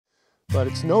But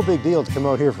it's no big deal to come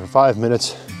out here for 5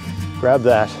 minutes, grab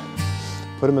that,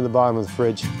 put them in the bottom of the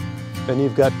fridge. Then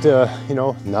you've got, you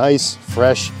know, nice,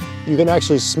 fresh. You can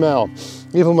actually smell,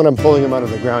 even when I'm pulling them out of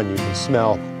the ground, you can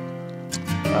smell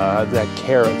that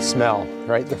carrot smell,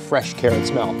 right? The fresh carrot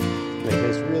smell. They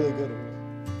taste really good.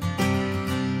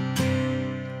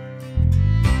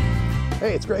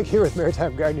 Hey, it's Greg here with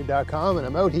MaritimeGardening.com, and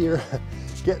I'm out here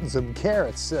getting some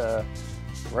carrots.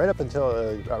 Right up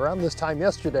until around this time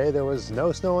yesterday, there was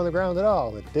no snow on the ground at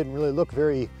all. It didn't really look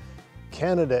very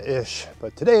Canada-ish,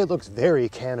 but today it looks very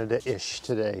Canada-ish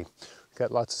today.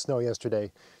 Got lots of snow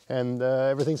yesterday, and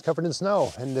everything's covered in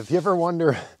snow. And if you ever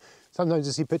wonder, sometimes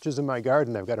you see pictures in my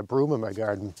garden, I've got a broom in my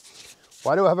garden.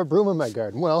 Why do I have a broom in my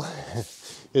garden? Well,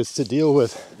 it's to deal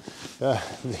with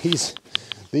these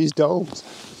domes.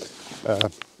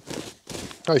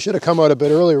 I should have come out a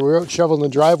bit earlier. We were out shoveling the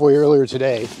driveway earlier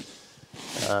today.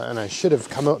 And I should have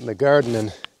come out in the garden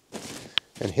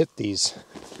and hit these.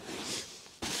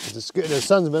 It's good. The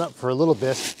sun's been up for a little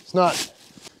bit. It's not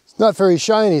very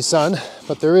shiny sun,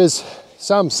 but there is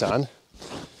some sun.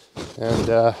 And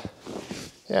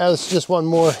yeah, it's just one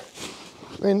more.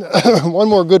 I mean, one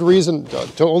more good reason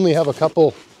to only have a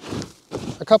couple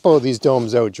of these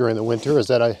domes out during the winter is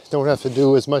that I don't have to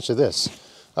do as much of this.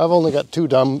 I've only got 2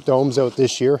 domes out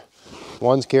this year.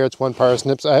 One's carrots, one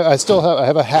parsnips. I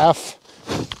have a half.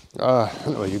 I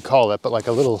don't know what you'd call it, but like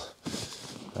a little,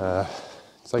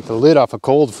 it's like the lid off a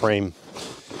cold frame.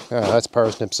 That's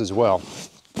parsnips as well.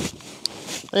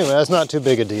 Anyway, that's not too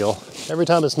big a deal. Every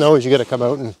time it snows, you got to come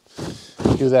out and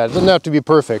do that. It doesn't have to be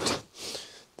perfect.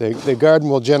 The garden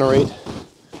will generate,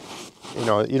 you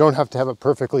know, you don't have to have it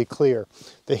perfectly clear.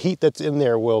 The heat that's in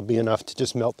there will be enough to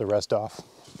just melt the rest off.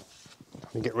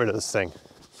 Let me get rid of this thing.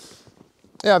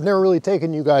 Yeah, I've never really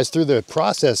taken you guys through the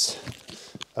process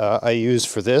I use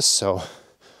for this, so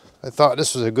I thought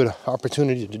this was a good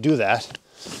opportunity to do that.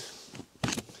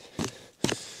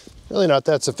 Really not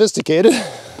that sophisticated,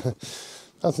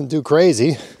 nothing too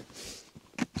crazy.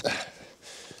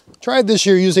 Tried this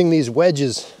year using these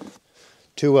wedges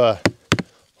to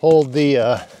hold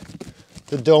the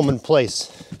dome in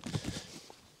place,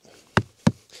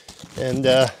 and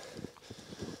I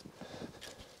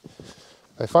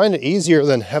find it easier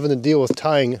than having to deal with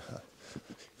tying.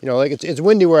 You know, like it's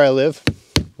windy where I live,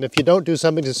 and if you don't do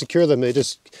something to secure them, they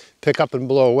just pick up and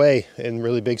blow away in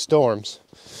really big storms.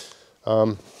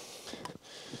 But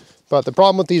the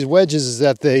problem with these wedges is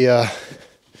that they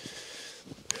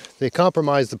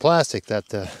compromise the plastic that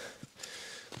the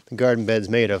garden bed's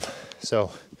made of,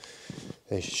 so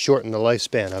they shorten the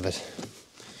lifespan of it.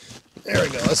 There we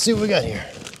go. Let's see what we got here.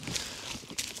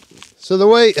 So the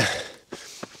way.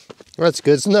 That's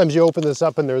good. Sometimes you open this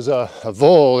up and there's a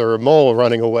vole or a mole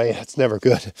running away. That's never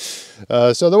good.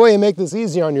 So the way you make this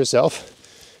easy on yourself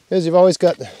is you've always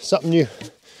got something you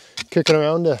kicking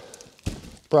around to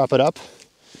prop it up.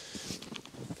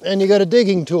 And you got a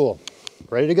digging tool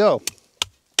ready to go.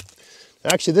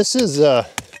 Actually, this is, it's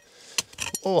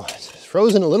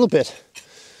frozen a little bit.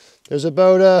 There's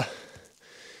about an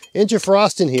inch of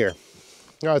frost in here.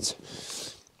 Now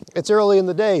it's early in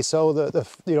the day, so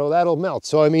you know, that'll melt.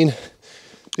 So I mean,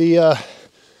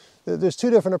 there's 2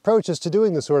 different approaches to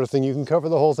doing this sort of thing. You can cover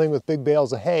the whole thing with big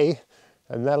bales of hay,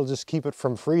 and that'll just keep it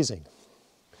from freezing.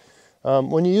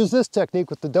 When you use this technique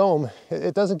with the dome,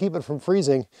 it doesn't keep it from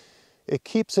freezing. It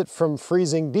keeps it from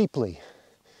freezing deeply.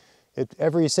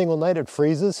 Every single night it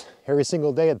freezes. Every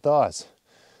single day it thaws.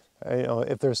 You know,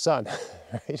 if there's sun,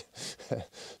 right?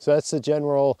 So that's the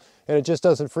general. And it just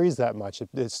doesn't freeze that much.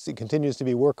 It continues to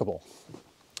be workable,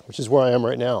 which is where I am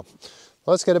right now.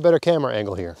 Let's get a better camera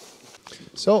angle here.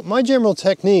 So my general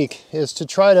technique is to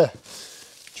try to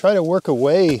work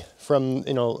away from,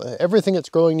 you know, everything that's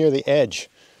growing near the edge.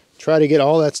 Try to get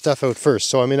all that stuff out first.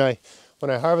 So I mean,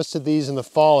 when I harvested these in the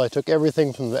fall, I took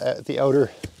everything from the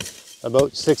outer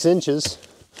about 6 inches.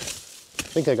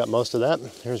 I think I got most of that.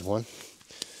 Here's one.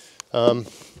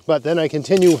 But then I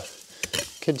continue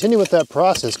with that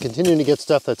process, continuing to get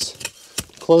stuff that's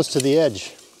close to the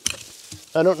edge.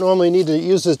 I don't normally need to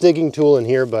use this digging tool in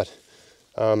here, but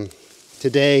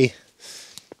today,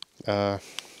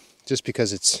 just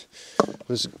because it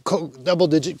was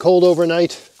double-digit cold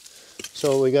overnight,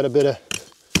 so we got a bit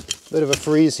of a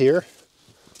freeze here,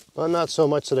 but not so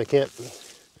much that I can't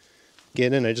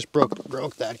get in. I just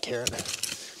broke that carrot.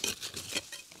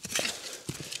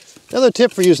 Another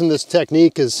tip for using this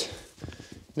technique is,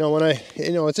 you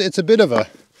know, it's a bit of a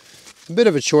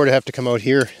chore to have to come out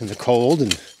here in the cold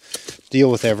and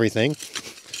deal with everything.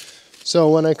 So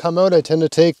when I come out, I tend to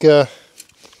take, a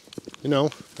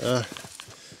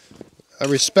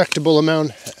respectable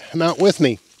amount with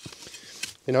me.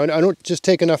 You know, I don't just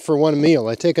take enough for one meal.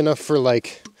 I take enough for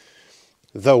like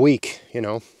the week, you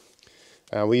know.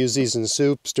 We use these in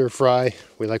soup, stir fry.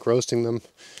 We like roasting them,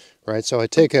 right? So I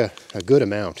take a good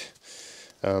amount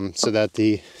so that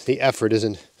the effort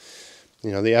isn't,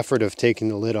 you know, the effort of taking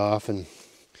the lid off and,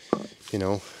 you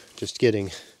know, just getting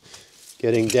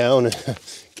down,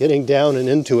 getting down and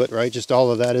into it, right? Just all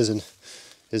of that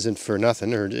isn't for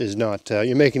nothing, or is not.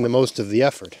 You're making the most of the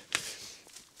effort,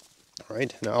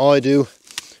 right? Now all I do,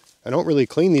 I don't really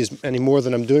clean these any more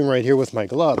than I'm doing right here with my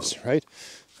gloves, right?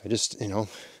 I just, you know,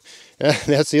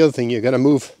 that's the other thing. You got to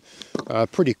move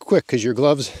pretty quick because your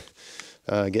gloves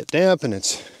get damp and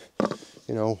it's,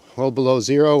 you know, well below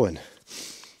zero. And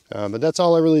but that's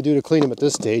all I really do to clean them at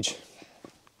this stage.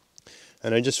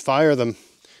 And I just fire them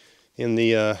in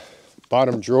the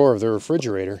bottom drawer of the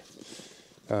refrigerator,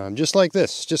 just like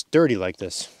this, just dirty like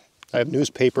this. I have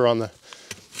newspaper on the,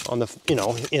 you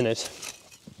know, in it.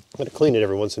 I'm gonna clean it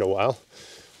every once in a while.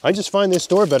 I just find they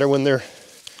store better when they're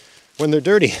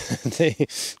dirty.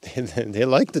 they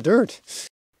like the dirt.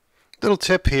 Little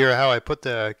tip here, how I put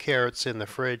the carrots in the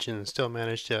fridge and still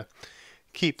manage to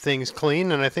keep things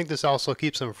clean, and I think this also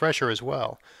keeps them fresher as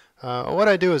well. What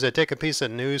I do is I take a piece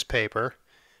of newspaper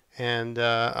and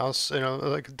I'll, you know,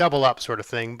 like double up sort of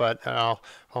thing, but I'll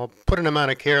put an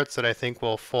amount of carrots that I think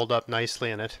will fold up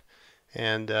nicely in it,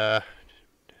 and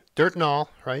dirt and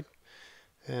all, right?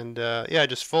 And yeah,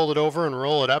 just fold it over and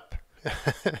roll it up.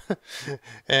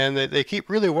 And they keep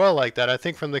really well like that. I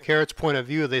think from the carrots' point of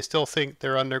view, they still think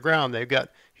they're underground. They've got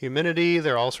humidity,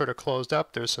 they're all sort of closed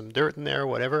up, there's some dirt in there,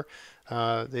 whatever.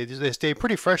 They stay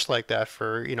pretty fresh like that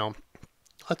for, you know,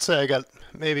 let's say I got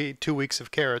maybe 2 weeks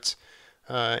of carrots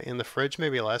in the fridge,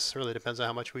 maybe less. It really depends on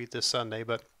how much we eat this Sunday.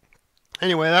 But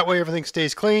anyway, that way everything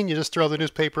stays clean. You just throw the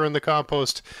newspaper in the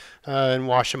compost and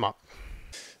wash them up.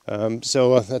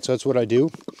 So that's what I do.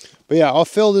 But yeah, I'll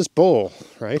fill this bowl,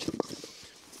 right?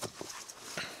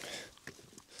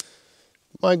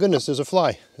 My goodness, there's a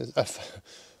fly.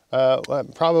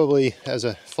 Probably as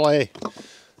a fly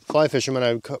fisherman,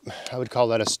 I would call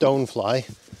that a stone fly.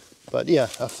 But yeah,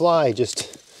 a fly,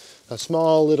 just a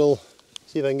small little.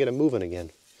 See if I can get him moving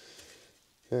again.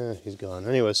 He's gone.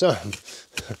 Anyway, so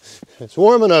it's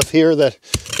warm enough here that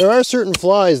there are certain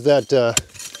flies that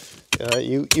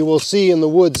you will see in the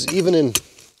woods, even in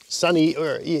sunny,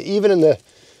 or even in the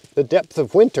depth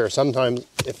of winter. Sometimes,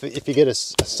 if you get a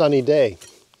sunny day.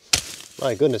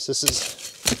 My goodness, this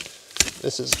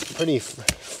is pretty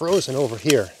frozen over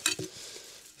here.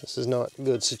 This is not a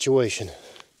good situation.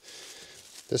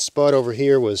 This spot over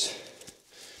here was,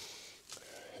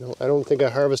 I don't think I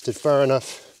harvested far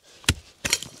enough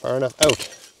out.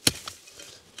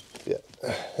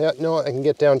 Yeah, no, I can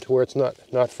get down to where it's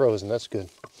not frozen. That's good.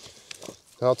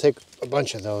 I'll take a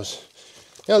bunch of those.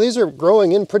 Now these are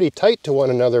growing in pretty tight to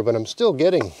one another, but I'm still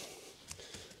getting,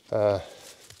 you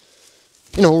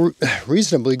know,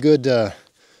 reasonably good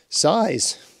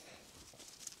size.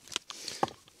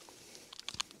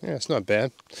 Yeah, it's not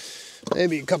bad.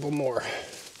 Maybe a couple more,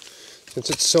 since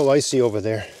it's so icy over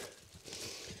there.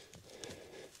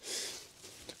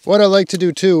 What I like to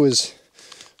do too is,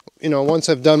 you know, once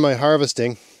I've done my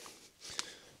harvesting,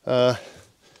 you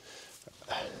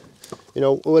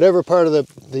know, whatever part of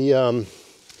the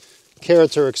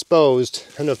carrots are exposed,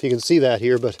 I don't know if you can see that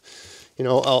here, but, you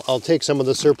know, I'll take some of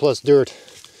the surplus dirt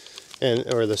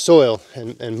or the soil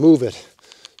and move it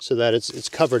so that it's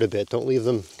covered a bit. Don't leave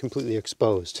them completely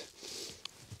exposed.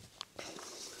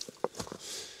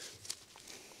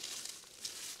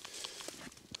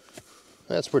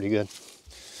 That's pretty good.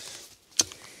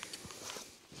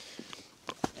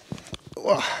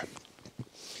 Whoa.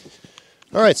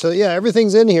 All right, so yeah,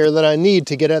 everything's in here that I need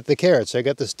to get at the carrots. I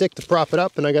got the stick to prop it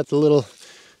up, and I got the little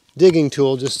digging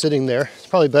tool just sitting there. It's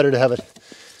probably better to have it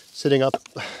sitting up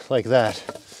like that,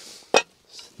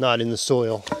 not in the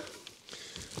soil.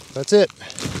 That's it.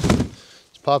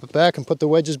 Just pop it back and put the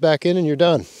wedges back in, and you're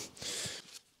done.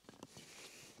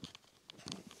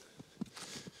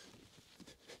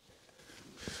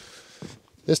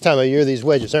 This time of year, these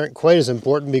wedges aren't quite as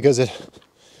important because it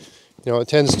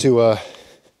tends to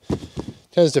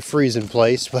freeze in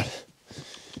place, but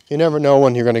you never know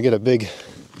when you're going to get a big,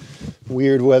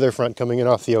 weird weather front coming in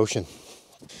off the ocean.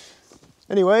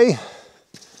 Anyway,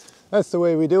 that's the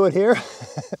way we do it here.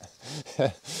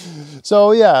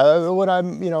 So yeah, when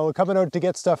I'm, coming out to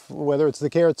get stuff, whether it's the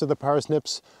carrots or the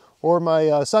parsnips or my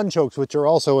sunchokes, which are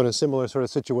also in a similar sort of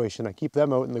situation, I keep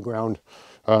them out in the ground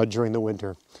during the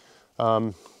winter.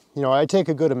 I take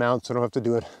a good amount, so I don't have to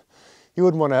do it. You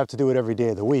wouldn't want to have to do it every day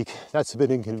of the week. That's a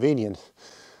bit inconvenient.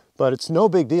 But it's no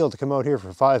big deal to come out here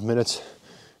for 5 minutes,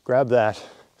 grab that,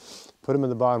 put them in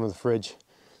the bottom of the fridge,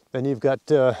 then you've got,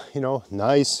 you know,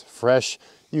 nice, fresh,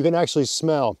 you can actually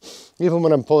smell, even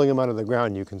when I'm pulling them out of the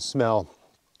ground, you can smell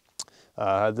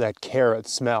that carrot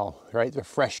smell, right? The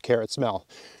fresh carrot smell.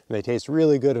 And they taste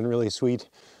really good and really sweet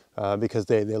because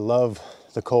they love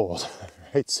the cold,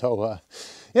 right? So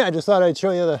yeah, I just thought I'd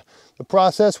show you the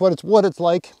process, what it's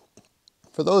like.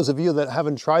 For those of you that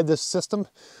haven't tried this system,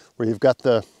 where you've got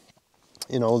the,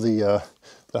 you know,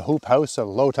 the hoop house, a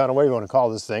low ton, or whatever you want to call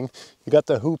this thing. You got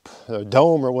the hoop,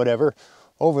 dome or whatever,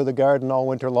 over the garden all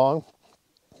winter long.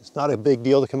 It's not a big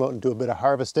deal to come out and do a bit of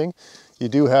harvesting. You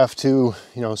do have to,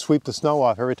 you know, sweep the snow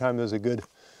off every time there's a good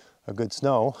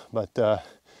snow, but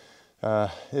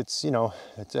it's, you know,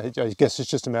 I guess it's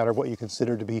just a matter of what you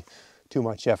consider to be too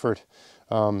much effort.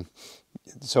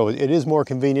 So it is more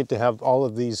convenient to have all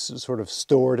of these sort of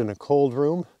stored in a cold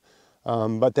room,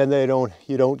 but then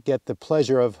you don't get the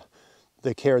pleasure of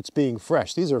the carrots being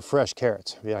fresh. These are fresh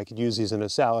carrots. I mean, I could use these in a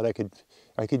salad.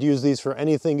 I could use these for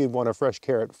anything you'd want a fresh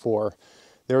carrot for.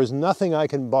 There is nothing I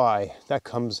can buy that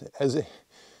comes as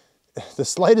the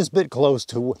slightest bit close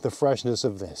to the freshness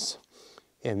of this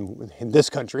in this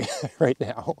country right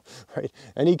now, right?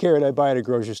 Any carrot I buy at a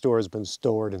grocery store has been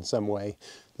stored in some way.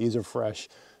 These are fresh.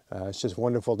 It's just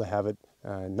wonderful to have it.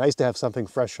 Nice to have something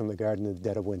fresh from the garden in the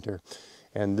dead of winter.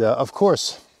 And of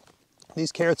course,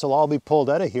 these carrots will all be pulled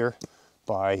out of here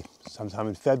by sometime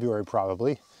in February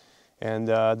probably. And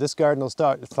this garden will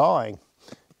start thawing.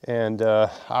 And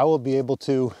I will be able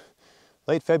to,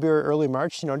 late February, early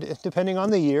March, you know, depending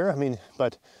on the year, I mean,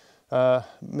 but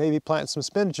maybe plant some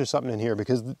spinach or something in here,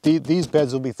 because these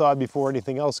beds will be thawed before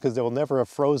anything else, because they will never have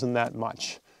frozen that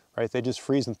much, right? They just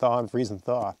freeze and thaw and freeze and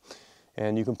thaw.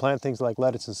 And you can plant things like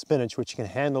lettuce and spinach, which can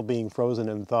handle being frozen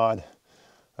and thawed,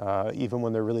 even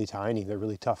when they're really tiny. They're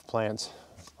really tough plants,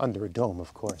 under a dome,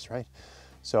 of course, right?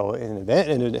 So in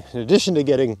addition to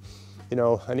getting, you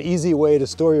know, an easy way to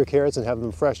store your carrots and have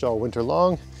them fresh all winter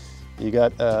long, you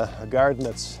got a garden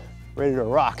that's ready to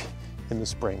rock in the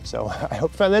spring. So I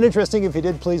hope you found that interesting. If you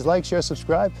did, please like, share,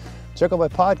 subscribe. Check out my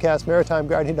podcast,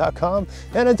 maritimegardening.com.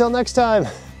 And until next time,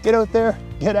 get out there,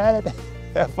 get at it,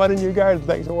 have fun in your garden.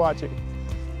 Thanks for watching.